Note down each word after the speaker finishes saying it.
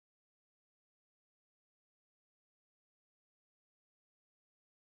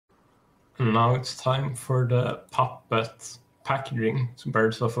And now it's time for the Puppet packaging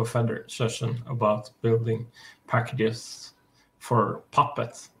birds of a feather session about building packages for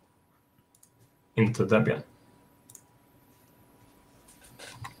Puppet into Debian.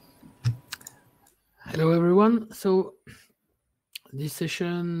 Hello everyone. So this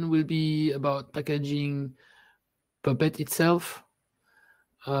session will be about packaging Puppet itself,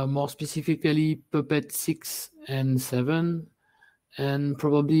 more specifically Puppet 6 and 7, and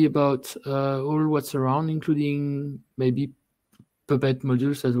probably about all what's around, including maybe Puppet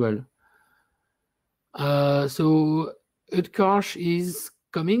modules as well. So Utkarsh is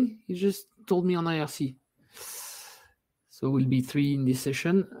coming. He just told me on IRC. So we'll be 3 in this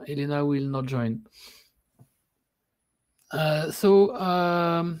session. Elena will not join.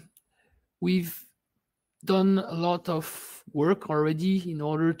 We've done a lot of work already in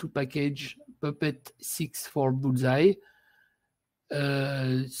order to package Puppet 6 for Bullseye.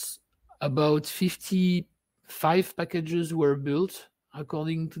 About 55 packages were built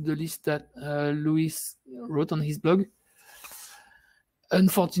according to the list that Louis wrote on his blog.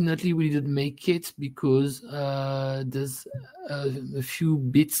 Unfortunately, we didn't make it because there's a few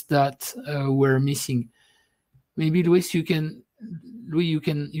bits that were missing. Maybe Louis, you can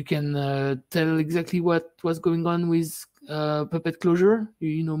tell exactly what was going on with Puppet closure.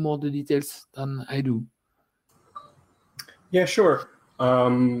 You know more the details than I do. Yeah, sure.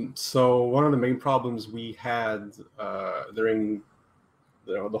 So one of the main problems we had during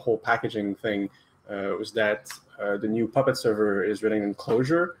the whole packaging thing was that the new Puppet server is running in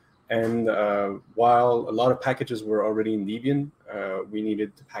closure, and while a lot of packages were already in Debian, we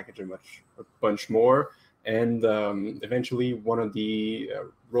needed to package a bunch more. And eventually, one of the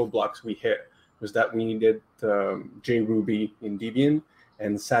roadblocks we hit was that we needed jruby in Debian,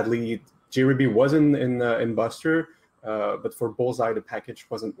 and sadly, jruby was in Buster, but for Bullseye, the package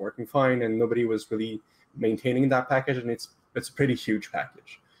wasn't working fine, and nobody was really maintaining that package, and it's a pretty huge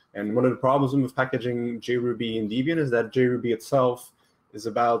package. And one of the problems with packaging jruby in Debian is that jruby itself is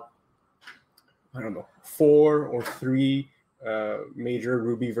about, I don't know, 4 or 3 major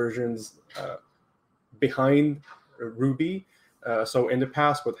Ruby versions behind Ruby. So in the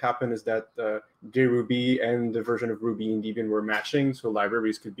past, what happened is that jruby and the version of Ruby in Debian were matching, so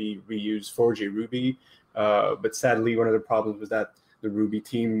libraries could be reused for jruby. But sadly, one of the problems was that the Ruby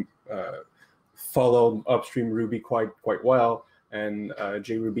team followed upstream Ruby quite well, and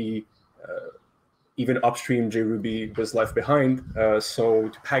jruby, even upstream jruby, was left behind. So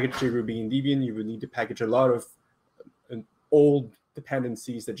to package jruby in Debian, you would need to package a lot of old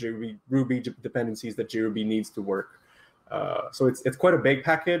dependencies that Ruby dependencies that jruby needs to work. So it's quite a big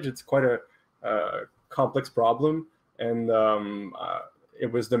package. It's quite a complex problem, and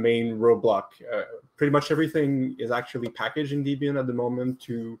it was the main roadblock. Pretty much everything is actually packaged in Debian at the moment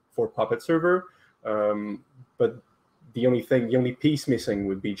for Puppet server, but the only piece missing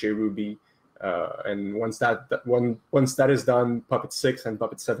would be jruby. And once that is done, Puppet 6 and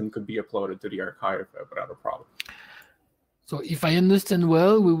Puppet 7 could be uploaded to the archive without a problem. So if I understand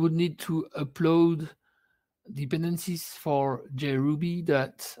well, we would need to upload dependencies for jruby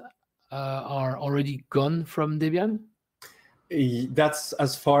that are already gone from Debian? That's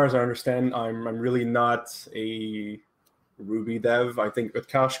as far as I understand. I'm really not a Ruby dev. I think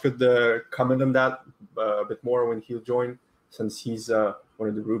Utkarsh could comment on that a bit more when he'll join, since he's one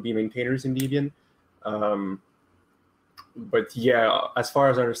of the Ruby maintainers in Debian. But yeah, as far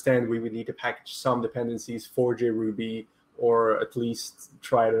as I understand, we would need to package some dependencies for jruby, or at least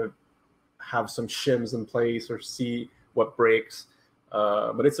try to have some shims in place or see what breaks.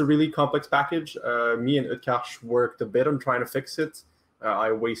 But it's a really complex package. Me and Utkarsh worked a bit on trying to fix it.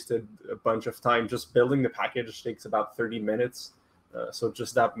 I wasted a bunch of time just building the package. It takes about 30 minutes. So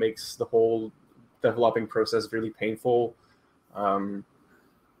just that makes the whole developing process really painful. But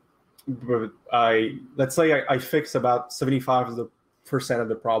let's say I fixed about 75% of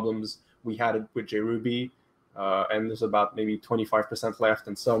the problems we had with jruby. And there's about maybe 25% left,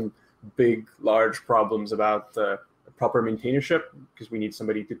 and some big, large problems about proper maintainership, because we need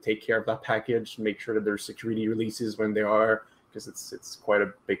somebody to take care of that package, make sure that there's security releases when they are, because it's quite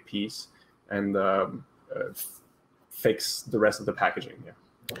a big piece, and fix the rest of the packaging.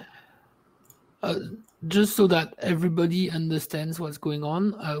 Yeah. Just so that everybody understands what's going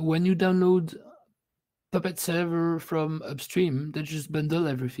on, when you download Puppet server from upstream, they just bundle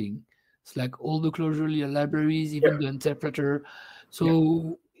everything. It's like all the closure libraries, even the interpreter.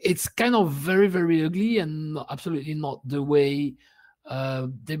 So it's kind of very, very ugly, and absolutely not the way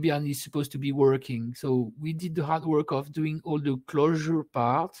Debian is supposed to be working. So we did the hard work of doing all the closure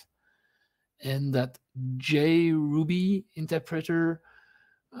part, and that jruby interpreter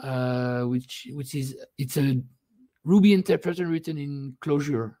which is it's a Ruby interpreter written in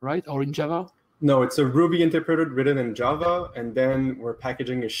Clojure, right, or in Java? No, it's a Ruby interpreter written in Java, and then we're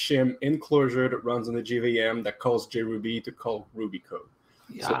packaging a shim in Clojure that runs on the JVM that calls jruby to call Ruby code.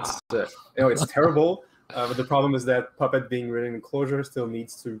 Yeah. So it's terrible. But the problem is that Puppet being written in Clojure still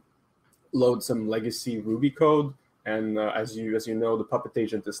needs to load some legacy Ruby code, and as you know, the Puppet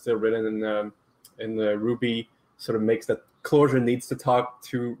agent is still written in the Ruby. Sort of makes that Clojure needs to talk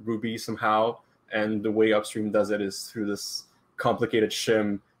to Ruby somehow, and the way Upstream does it is through this complicated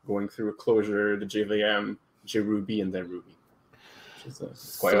shim going through a Clojure, the JVM, jruby, and then Ruby, which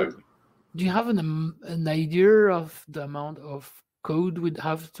is quite ugly. Do you have an idea of the amount of code we'd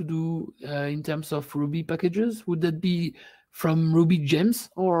have to do in terms of Ruby packages? Would that be from Ruby gems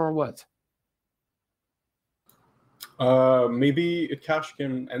or what? Maybe Utkarsh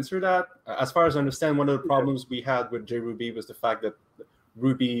can answer that. As far as I understand, one of the problems we had with jruby was the fact that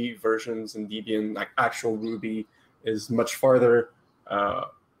Ruby versions in Debian, like actual Ruby, is much farther,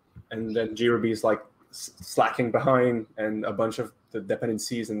 and then jruby is like slacking behind, and a bunch of the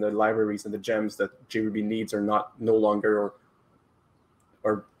dependencies and the libraries and the gems that jruby needs are no longer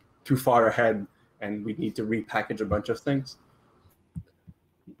or too far ahead, and we need to repackage a bunch of things.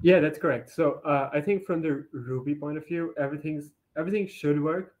 Yeah, that's correct. So I think from the Ruby point of view, everything should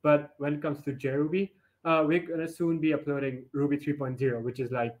work. But when it comes to jruby, we're gonna soon be uploading Ruby 3.0, which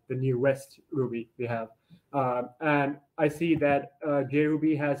is like the newest Ruby we have. And I see that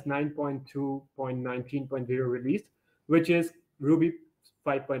jruby has 9.2.19.0 released, which is Ruby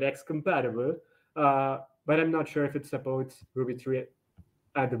 5.x compatible. But I'm not sure if it supports Ruby 3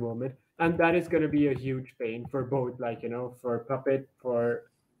 at the moment. And that is going to be a huge pain for both, like, for Puppet, for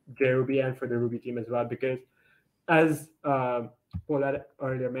jruby, and for the Ruby team as well, because as Paul had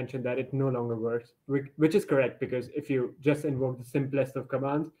earlier mentioned, that it no longer works, which is correct, because if you just invoke the simplest of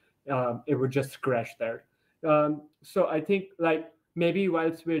commands, it would just crash there. So I think, like, maybe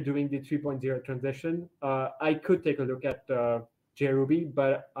whilst we're doing the 3.0 transition, I could take a look at jruby,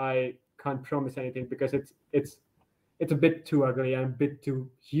 but I can't promise anything because it's a bit too ugly and a bit too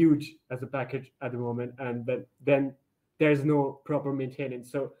huge as a package at the moment, and then there's no proper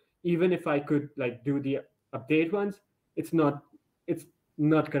maintenance. So even if I could like do the update ones, it's not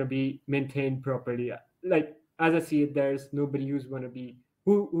going to be maintained properly. Like, as I see it, there's nobody who's willing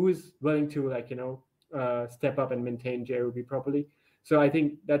to, like, step up and maintain jruby properly. So I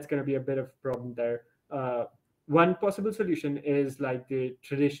think that's going to be a bit of a problem there. One possible solution is like the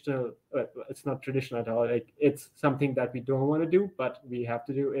traditional, it's not traditional at all, like it's something that we don't want to do, but we have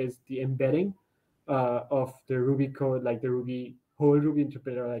to do, is the embedding of the Ruby code, like the whole Ruby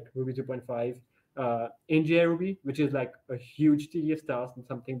interpreter, like Ruby 2.5 in jruby, which is like a huge tedious task and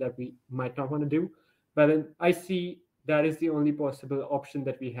something that we might not want to do. But then I see that is the only possible option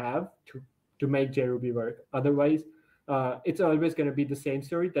that we have to make jruby work. Otherwise, it's always going to be the same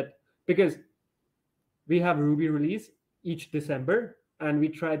story, that because we have Ruby release each December, and we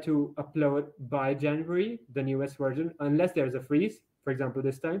try to upload by January the newest version, unless there's a freeze. For example,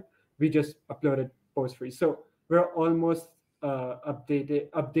 this time we just uploaded post-freeze. So we're almost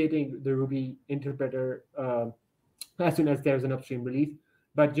updating the Ruby interpreter as soon as there's an upstream release.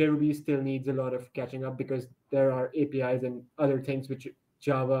 But jruby still needs a lot of catching up, because there are APIs and other things which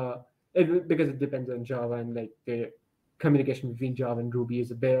Java, because it depends on Java, and like the communication between Java and Ruby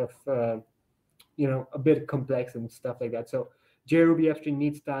is a bit of a bit complex and stuff like that. So jruby upstream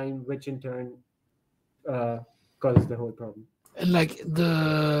needs time, which in turn causes the whole problem. And like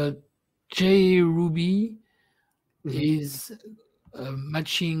the jruby is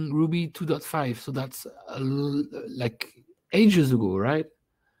matching Ruby 2.5, so that's like ages ago, right?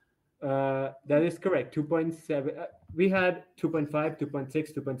 That is correct. 2.7. We had 2.5,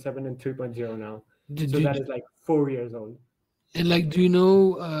 2.6, 2.7, and 3.0 now. So that is like 4 years old. And like, do you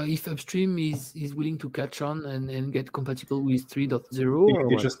know if upstream is willing to catch on and get compatible with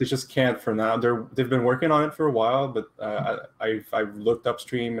 3.0? They just can't for now. They've been working on it for a while, but I've looked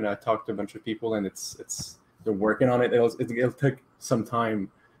upstream and I talked to a bunch of people, and they're working on it. It'll take some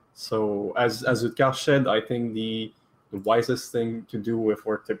time. So as Utkarsh said, I think the wisest thing to do if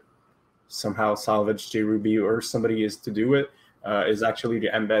we're to somehow salvage jruby, or somebody is to do it, is actually to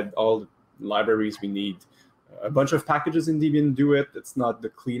embed all the libraries we need. A bunch of packages in Debian do it. It's not the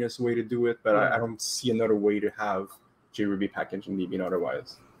cleanest way to do it, but I don't see another way to have jruby package in Debian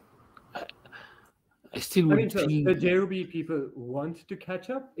otherwise. I mean, so the jruby people want to catch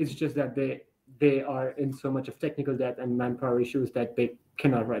up. It's just that they are in so much of technical debt and manpower issues that they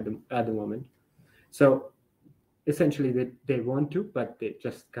cannot write them at the moment. So essentially, they want to, but they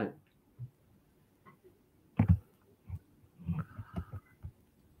just can't.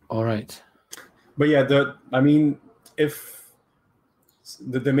 All right. But yeah, if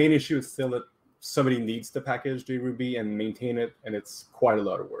the main issue is still that somebody needs to package jruby and maintain it, and it's quite a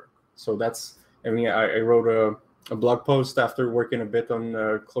lot of work. So I wrote a blog post after working a bit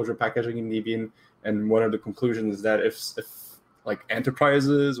on closure packaging in Debian, and one of the conclusions is that if like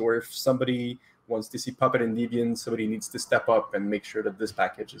enterprises, or if somebody wants to see Puppet in Debian, somebody needs to step up and make sure that this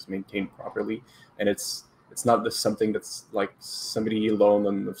package is maintained properly, and it's not just something that's like somebody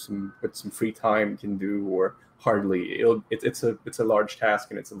alone with some free time can do, or hardly. It's a large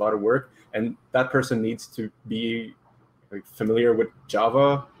task, and it's a lot of work, and that person needs to be like familiar with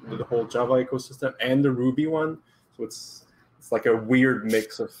Java, the whole Java ecosystem, and the Ruby one. So it's like a weird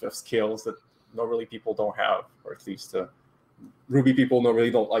mix of skills that normally people don't have, or at least Ruby people normally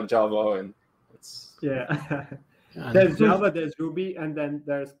don't like Java, and it's There's Java, there's Ruby, and then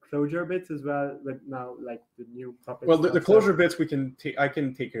there's closure bits as well. With now like the new Puppet. Well, the closure bits I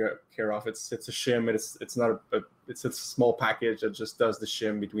can take care of. It's a shim. It's not it's a small package that just does the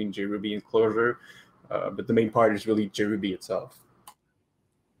shim between jruby and closure. But the main part is really jruby itself.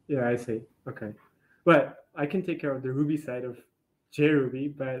 Yeah, I see. Okay. Well, I can take care of the Ruby side of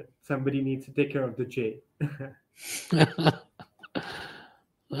jruby, but somebody needs to take care of the J.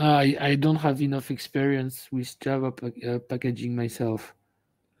 I don't have enough experience with Java packaging myself.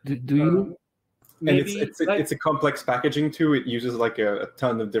 Do you? Maybe it's a complex packaging too. It uses like a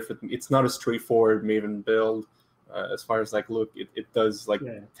ton of different. It's not a straightforward Maven build. As far as like look, it does like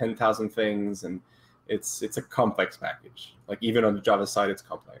 10,000 things, and it's a complex package. Like even on the Java side, it's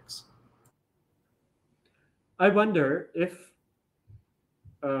complex. I wonder if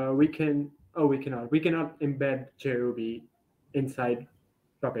we can. Oh, we cannot. We cannot embed jruby inside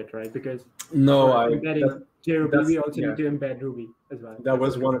Puppet, right? Because embedding jruby, we also need to embed Ruby as well. That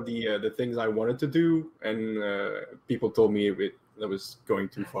was one of the things I wanted to do, and people told me that was going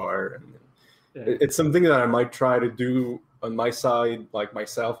too far. And it's something that I might try to do on my side, like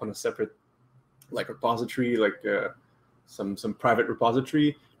myself, on a separate like repository, like some private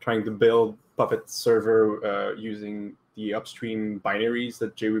repository, trying to build Puppet server using the upstream binaries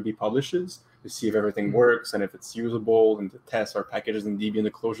that jruby publishes, to see if everything works and if it's usable, and to test our packages in Debian, the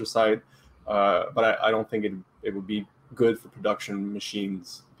closure side. But I don't think it would be good for production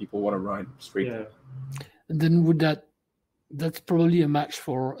machines. People want to run straight. Yeah. And then that's probably a match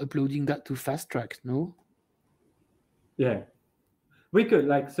for uploading that to Fast Track, no? Yeah. We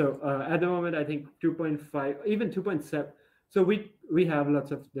could at the moment, I think 2.5, even 2.7. So we have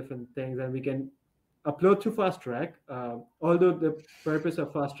lots of different things, and we can upload to Fast Track. Although the purpose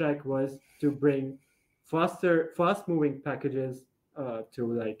of Fast Track was to bring fast-moving packages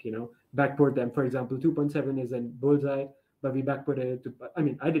to backport them. For example, 2.7 is in Bullseye, but we backported it to. I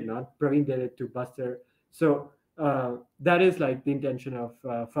mean, I did not. Praveen did it to Buster. So that is like the intention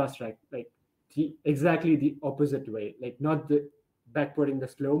of Fast Track, like exactly the opposite way, like not the backporting the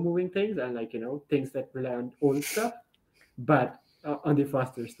slow-moving things and things that rely on old stuff, but on the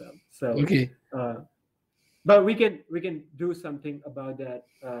faster stuff. So okay. But we can do something about that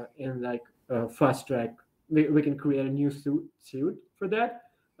in Fast Track. We can create a new suite for that,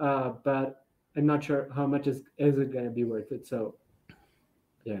 but I'm not sure how much is it going to be worth it. So,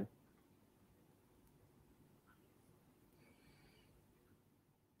 yeah.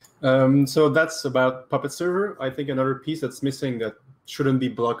 So that's about Puppet Server. I think another piece that's missing that shouldn't be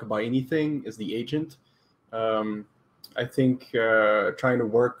blocked by anything is the agent. I think trying to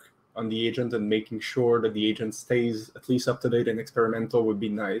work on the agent and making sure that the agent stays at least up to date and experimental would be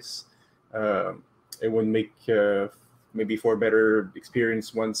nice. It would make maybe for a better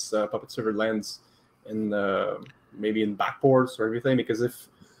experience once Puppet Server lands in maybe in backports or everything. Because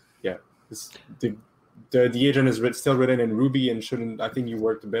the agent is still written in Ruby and shouldn't. I think you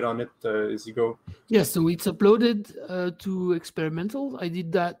worked a bit on it as you go. Yeah, so it's uploaded to experimental. I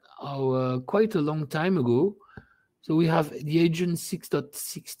did that quite a long time ago. So we have the agent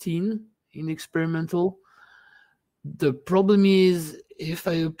 6.16 in experimental. The problem is if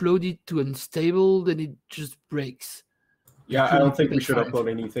I upload it to unstable, then it just breaks. Yeah, I don't think we should upload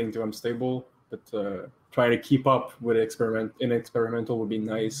anything to unstable, but trying to keep up with experimental would be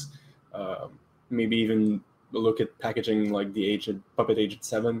nice. Maybe even look at packaging like the Puppet Agent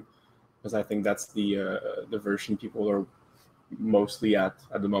 7, because I think that's the version people are mostly at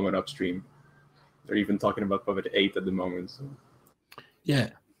the moment upstream. They're even talking about Puppet 8 at the moment. So. Yeah.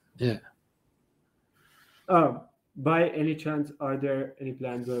 By any chance, are there any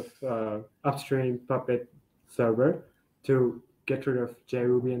plans of upstream Puppet server to get rid of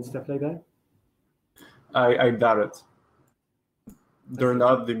jruby and stuff like that? I doubt it. They're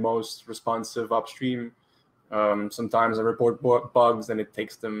not the most responsive upstream. Sometimes I report bugs, and it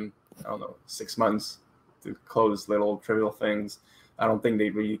takes them, I don't know, 6 months to close little trivial things. I don't think they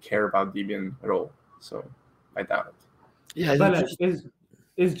really care about Debian at all, so I doubt it. Yeah, But like,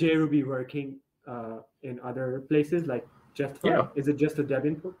 is jruby working in other places, like just fine? Yeah. Is it just a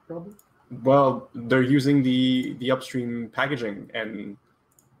Debian problem? Well, they're using the upstream packaging, and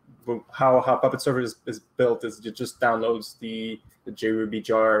how Puppet server is built is it just downloads the jruby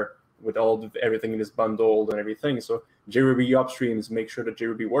jar with everything is bundled and everything. So jruby upstreams make sure that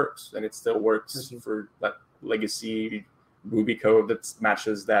jruby works, and it still works for that legacy Ruby code that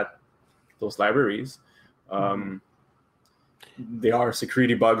matches those libraries. There are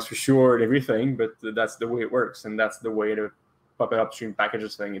security bugs for sure and everything, but that's the way it works, and that's the way the Puppet upstream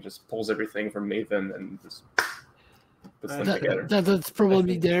packages thing. It just pulls everything from Maven and just puts them together. That's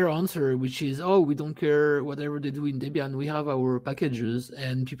probably their answer, which is, oh, we don't care whatever they do in Debian. We have our packages,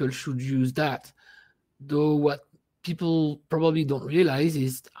 and people should use that. Though what people probably don't realize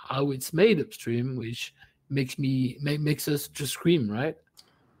is how it's made upstream, which makes us just scream, right?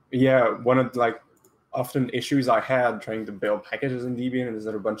 Yeah, one of often issues I had trying to build packages in Debian is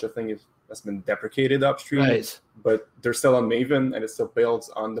that a bunch of things that's been deprecated upstream, right? But they're still on Maven, and it still builds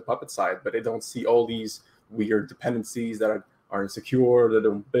on the Puppet side, but they don't see all these weird dependencies that are insecure, that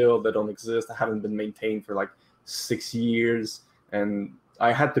don't build, that don't exist, that haven't been maintained for like 6 years. And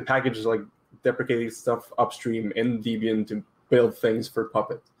I had to package deprecated stuff upstream in Debian to build things for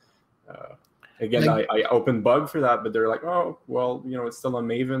Puppet. Again, I opened bug for that, but they're like, oh, well, it's still on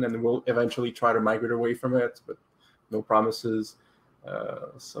Maven, and we'll eventually try to migrate away from it, but no promises.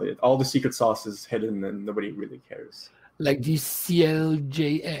 So all the secret sauce is hidden, and nobody really cares. Like this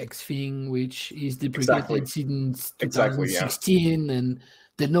CLJX thing, which is deprecated since 2016, and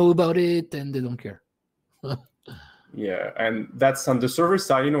they know about it, and they don't care. Yeah, and that's on the server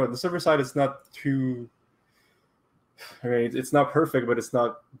side. The server side is not too... I mean, it's not perfect, but it's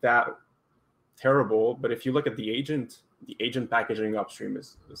not that terrible. But if you look at the agent packaging upstream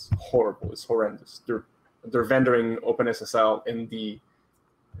is horrible. It's horrendous. They're vendoring OpenSSL in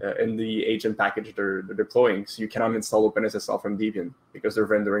the agent package they're deploying, so you cannot install OpenSSL from Debian because they're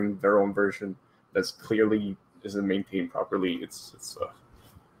rendering their own version that's clearly isn't maintained properly. It's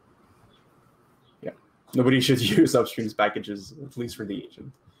yeah, nobody should use upstream's packages, at least for the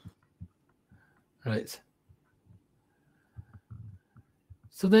agent. Right.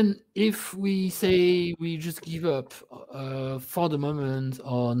 So then, if we say we just give up for the moment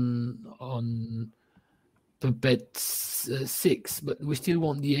on Puppet 6, but we still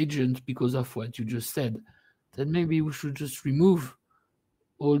want the agent because of what you just said, then maybe we should just remove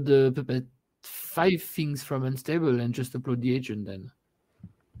all the Puppet 5 things from unstable and just upload the agent then.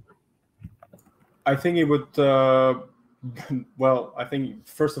 I think it would... well, I think,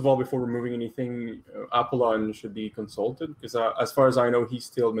 first of all, before removing anything, Apollon should be consulted, because as far as I know, he's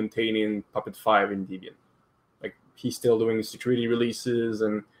still maintaining Puppet 5 in Debian. Like, he's still doing security releases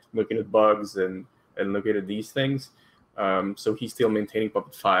and looking at bugs and looking at these things. So he's still maintaining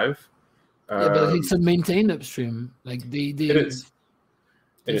Puppet 5. Yeah, but it's a maintained upstream. Like, they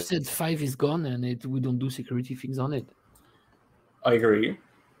said 5 is gone, and we don't do security things on it. I agree.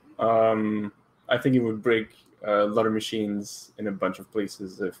 I think it would break a lot of machines in a bunch of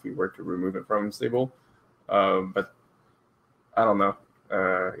places if we were to remove it from unstable. But I don't know.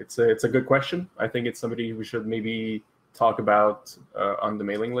 It's a good question. I think it's somebody we should maybe talk about on the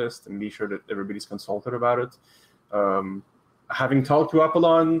mailing list and be sure that everybody's consulted about it. Having talked to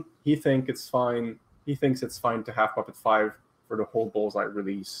Apollon, he thinks it's fine. He thinks it's fine to have Puppet 5 for the whole Bullseye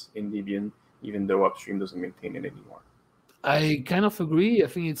release in Debian, even though upstream doesn't maintain it anymore. I kind of agree. I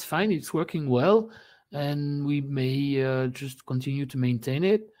think it's fine. It's working well, and we may just continue to maintain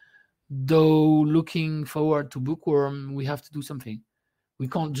it. Though looking forward to Bookworm, we have to do something. We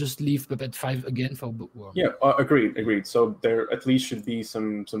can't just leave Puppet 5 again for Bookworm. Yeah, agreed. So there at least should be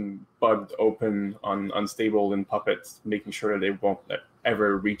some bugged open on unstable in Puppet, making sure that they won't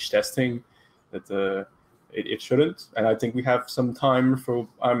ever reach testing. That it shouldn't. And I think we have some time for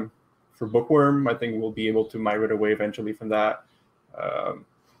Bookworm. I think we'll be able to migrate away eventually from that.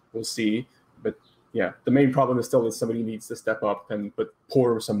 We'll see. But yeah, the main problem is still that somebody needs to step up and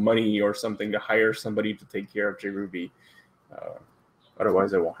pour some money or something to hire somebody to take care of jruby.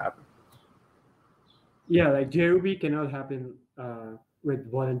 Otherwise, it won't happen. Yeah, like jruby cannot happen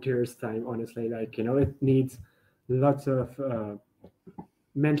with volunteers' time, honestly. Like, it needs lots of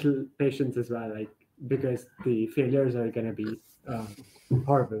mental patience as well, like, because the failures are going to be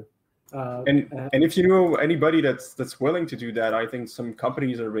horrible. And if you know anybody that's willing to do that, I think some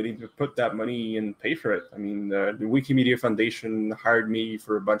companies are ready to put that money and pay for it. I mean, the Wikimedia Foundation hired me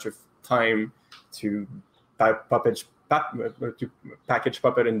for a bunch of time to package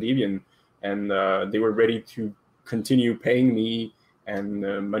Puppet in Debian, and they were ready to continue paying me, and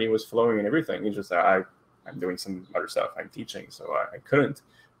money was flowing and everything. It's just I'm doing some other stuff. I'm teaching, so I couldn't.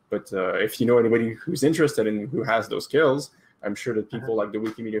 But if you know anybody who's interested and who has those skills, I'm sure that people like the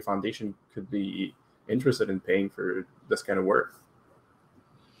Wikimedia Foundation could be interested in paying for this kind of work.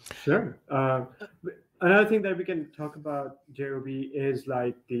 Sure. Another thing that we can talk about jruby is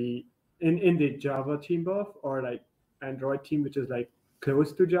like in the Java team BoF, or like Android team, which is like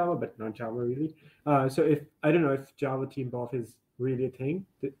close to Java but not Java really. So I don't know if Java team BoF is really a thing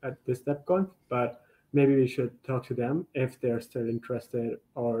at this DebConf, but maybe we should talk to them if they're still interested,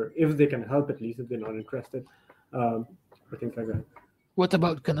 or if they can help, at least if they're not interested, or things like that. What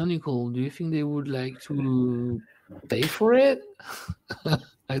about Canonical? Do you think they would like to pay for it?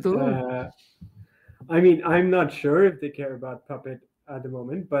 I don't know. I mean, I'm not sure if they care about Puppet at the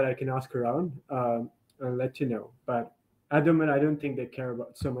moment, but I can ask around. I'll let you know. But at the moment, I don't think they care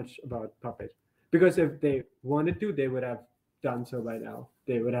so much about Puppet, because if they wanted to, they would have done so by now.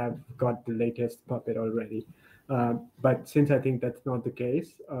 They would have got the latest Puppet already. But since I think that's not the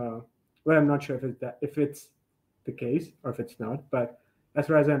case, well, I'm not sure if it's the case or if it's not. But as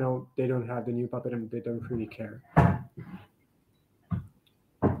far as I know, they don't have the new Puppet and they don't really care.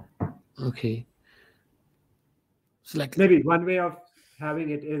 Okay. So like maybe one way of having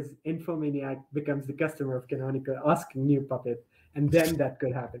it is Infomaniac becomes the customer of Canonical asking new Puppet, and then that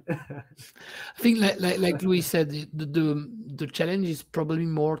could happen. I think like Louis said, the challenge is probably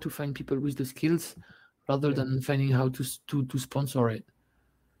more to find people with the skills rather than finding how to sponsor it.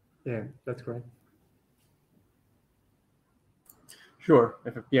 Yeah, that's correct. Sure.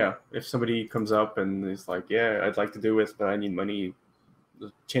 If somebody comes up and is like, yeah, I'd like to do it, but I need money,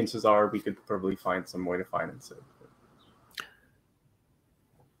 the chances are we could probably find some way to finance it.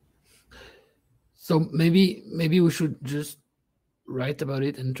 So maybe we should just write about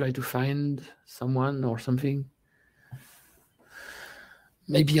it and try to find someone or something.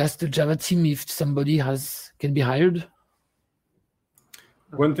 Maybe ask the Java team if somebody can be hired.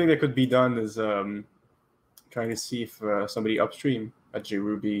 One thing that could be done is trying to see if somebody upstream at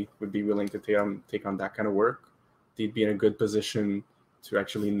jruby would be willing to take on that kind of work. They'd be in a good position to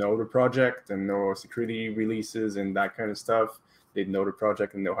actually know the project and know security releases and that kind of stuff. They'd know the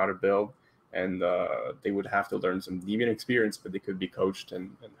project and know how to build. And they would have to learn some Debian experience, but they could be coached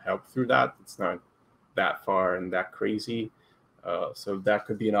and helped through that. It's not that far and that crazy. So that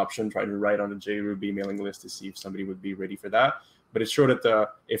could be an option. Try to write on the jruby mailing list to see if somebody would be ready for that. But it's sure that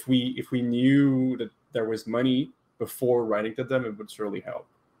if we knew that there was money before writing to them, it would surely help.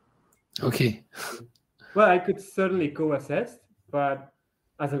 Okay. Well, I could certainly co-assist, but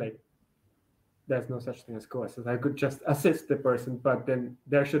as there's no such thing as co-assist. I could just assist the person, but then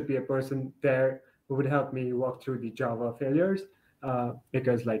there should be a person there who would help me walk through the Java failures,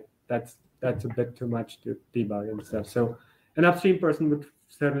 because that's a bit too much to debug and stuff. So an upstream person would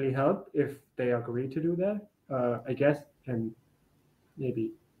certainly help if they agree to do that, I guess, and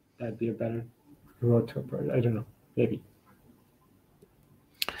maybe that'd be a better road to approach. I don't know, maybe.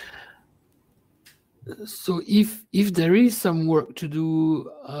 So if there is some work to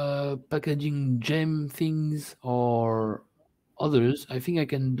do, packaging gem things or others, I think I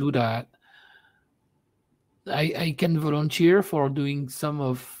can do that. I can volunteer for doing some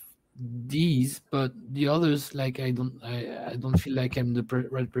of these, but the others, like I don't feel like I'm the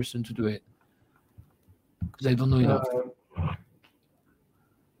right person to do it because I don't know enough.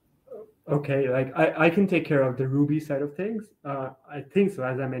 Okay, like I can take care of the Ruby side of things. I think so,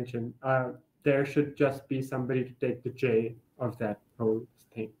 as I mentioned. There should just be somebody to take the J of that whole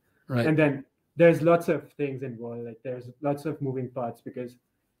thing. Right. And then there's lots of things involved. Like there's lots of moving parts, because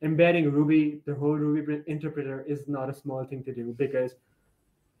embedding Ruby, the whole Ruby interpreter, is not a small thing to do, because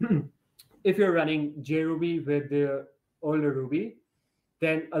if you're running jruby with the older Ruby,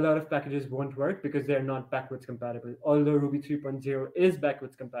 then a lot of packages won't work because they're not backwards compatible. Although Ruby 3.0 is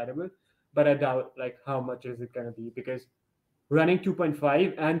backwards compatible, but I doubt like how much is it going to be, because running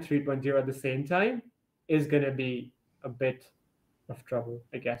 2.5 and 3.0 at the same time is going to be a bit of trouble,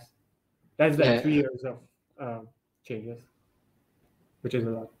 I guess. That's like 3 years of changes, which is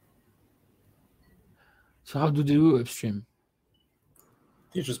a lot. So how do they do upstream?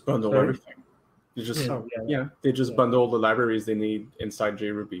 They just bundle everything. They just they just bundle all the libraries they need inside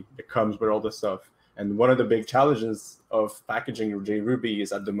jruby. It comes with all the stuff. And one of the big challenges of packaging jruby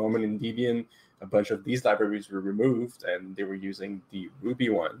is at the moment in Debian, a bunch of these libraries were removed and they were using the Ruby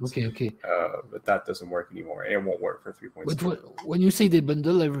ones. Okay. But that doesn't work anymore, and it won't work for 3.0. But when you say they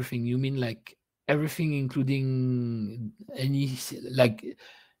bundle everything, you mean like everything, including any, like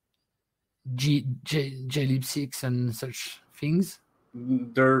glib6 and such things?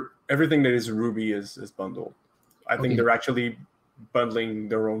 Everything that is Ruby is bundled. I think Okay. they're actually bundling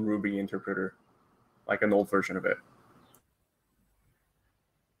their own Ruby interpreter, like an old version of it.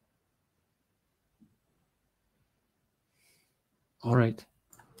 All right.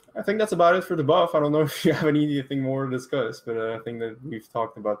 I think that's about it for the BoF. I don't know if you have anything more to discuss, but I think that we've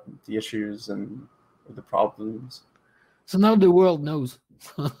talked about the issues and the problems. So now the world knows.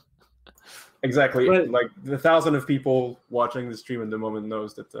 Exactly. Well- Like the 1,000 of people watching the stream at the moment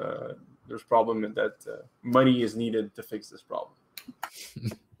knows that there's a problem and that money is needed to fix this problem.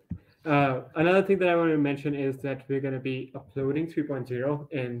 Another thing that I want to mention is that we're going to be uploading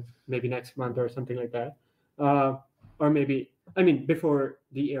 3.0 in maybe next month or something like that. Or maybe, I mean, before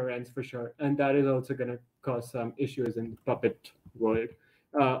the year ends for sure. And that is also going to cause some issues in the Puppet world.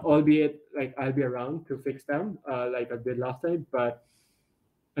 Albeit, like, I'll be around to fix them, like I did last time, but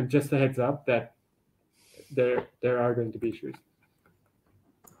just a heads up that there are going to be issues.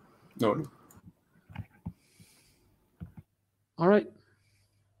 No. All right.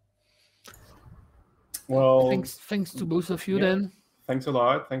 Well, Thanks to both of you yeah. then. Thanks a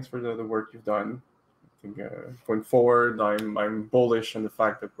lot. Thanks for the work you've done. I think going forward, I'm bullish on the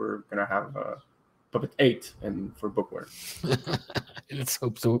fact that we're gonna have Puppet 8 and for Bookworm. Let's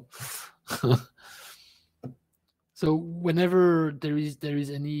hope so. So whenever there is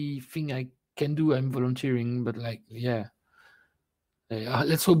anything I can do, I'm volunteering. But like, yeah,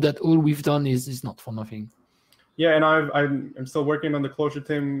 let's hope that all we've done is not for nothing. Yeah, and I'm still working on the closure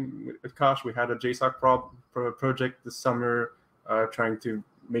team with Kosh. We had a JSOC project this summer, trying to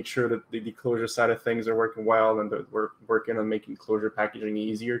make sure that the closure side of things are working well, and that we're working on making closure packaging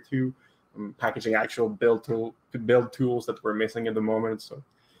easier too, packaging actual build tools that we're missing at the moment. So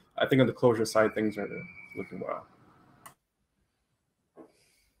I think on the closure side, things are looking well.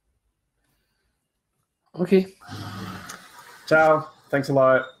 Okay. Ciao. Thanks a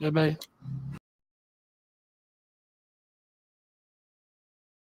lot. Bye bye.